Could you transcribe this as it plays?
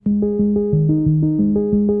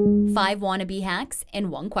5 wannabe hacks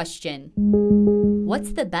in one question.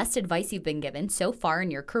 What's the best advice you've been given so far in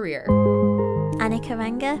your career? Annika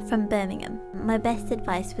Ranga from Birmingham. My best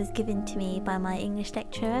advice was given to me by my English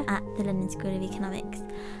lecturer at the London School of Economics,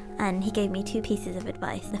 and he gave me 2 pieces of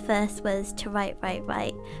advice. The first was to write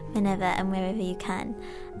whenever and wherever you can,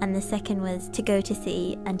 and the second was to go to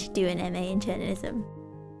sea and to do an MA in journalism.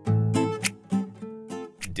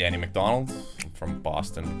 Danny McDonald from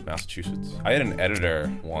Boston, Massachusetts. I had an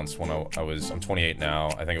editor once when I'm 28 now.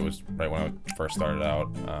 I think it was right when I first started out,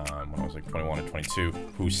 when I was like 21 or 22,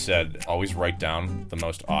 who said, always write down the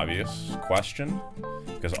most obvious question,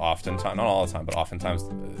 because oftentimes, not all the time, but oftentimes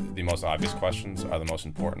the most obvious questions are the most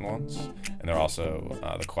important ones. And they're also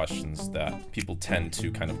the questions that people tend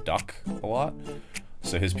to kind of duck a lot.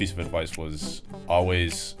 So his piece of advice was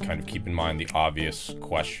always kind of keep in mind the obvious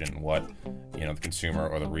question, what the consumer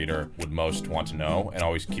or the reader would most want to know, and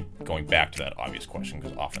always keep going back to that obvious question,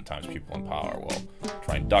 because oftentimes people in power will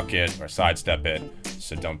try and duck it or sidestep it.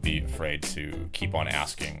 So don't be afraid to keep on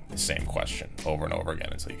asking the same question over and over again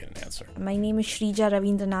until you get an answer. My name is Shrija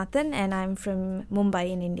Ravindranathan and I'm from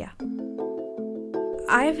Mumbai in India.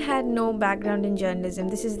 I've had no background in journalism.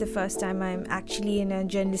 This is the first time I'm actually in a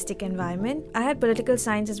journalistic environment. I had political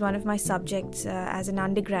science as one of my subjects as an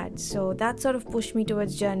undergrad, so that sort of pushed me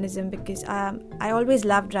towards journalism because I always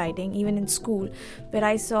loved writing, even in school, but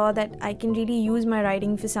I saw that I can really use my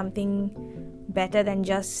writing for something better than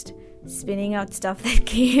just spinning out stuff that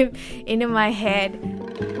came into my head.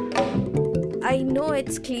 I know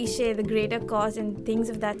it's cliche, the greater cause and things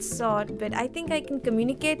of that sort, but I think I can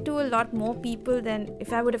communicate to a lot more people than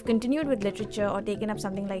if I would have continued with literature or taken up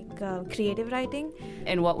something like creative writing.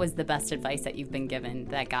 And what was the best advice that you've been given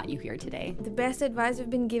that got you here today? The best advice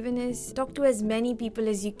I've been given is talk to as many people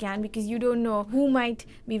as you can, because you don't know who might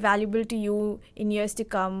be valuable to you in years to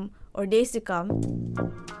come or days to come.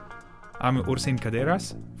 I'm Ursin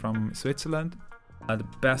Caderas from Switzerland. The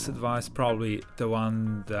best advice, probably the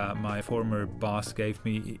one that my former boss gave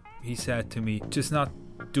me. He said to me, just not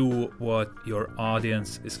do what your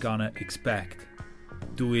audience is gonna expect.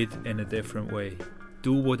 Do it in a different way.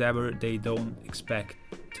 Do whatever they don't expect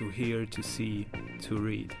to hear, to see, to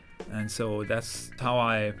read. And so that's how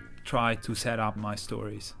I try to set up my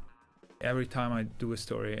stories. Every time I do a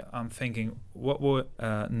story, I'm thinking, what would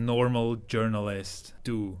a normal journalist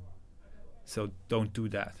do? So don't do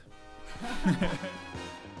that.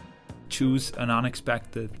 Choose an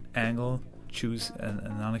unexpected angle, choose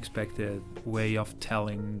an unexpected way of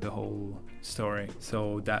telling the whole story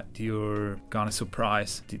so that you're gonna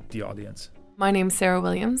surprise the audience. My name's Sarah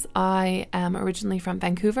Williams. I am originally from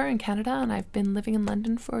Vancouver in Canada, and I've been living in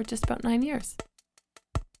London for just about 9 years.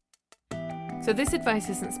 So this advice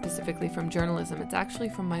isn't specifically from journalism, it's actually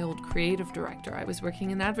from my old creative director. I was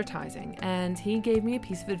working in advertising, and he gave me a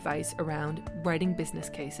piece of advice around writing business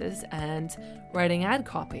cases and writing ad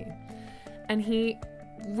copy. And he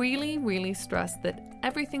really, really stressed that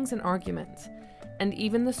everything's an argument, and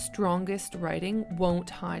even the strongest writing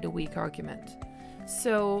won't hide a weak argument.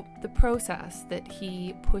 So the process that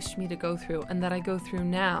he pushed me to go through, and that I go through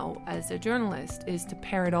now as a journalist, is to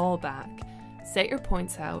pare it all back. Set your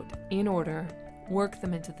points out in order, work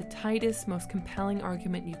them into the tightest, most compelling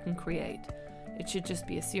argument you can create. It should just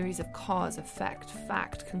be a series of cause, effect,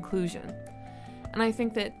 fact, conclusion. And I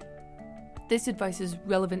think that this advice is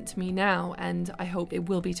relevant to me now, and I hope it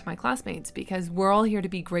will be to my classmates, because we're all here to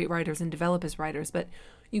be great writers and develop as writers, but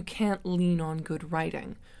you can't lean on good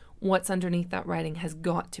writing. What's underneath that writing has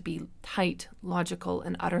got to be tight, logical,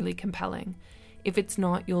 and utterly compelling. If it's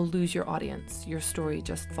not, you'll lose your audience. Your story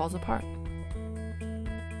just falls apart.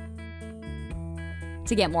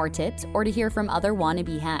 To get more tips or to hear from other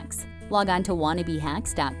Wannabe hacks, log on to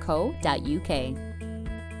wannabehacks.co.uk.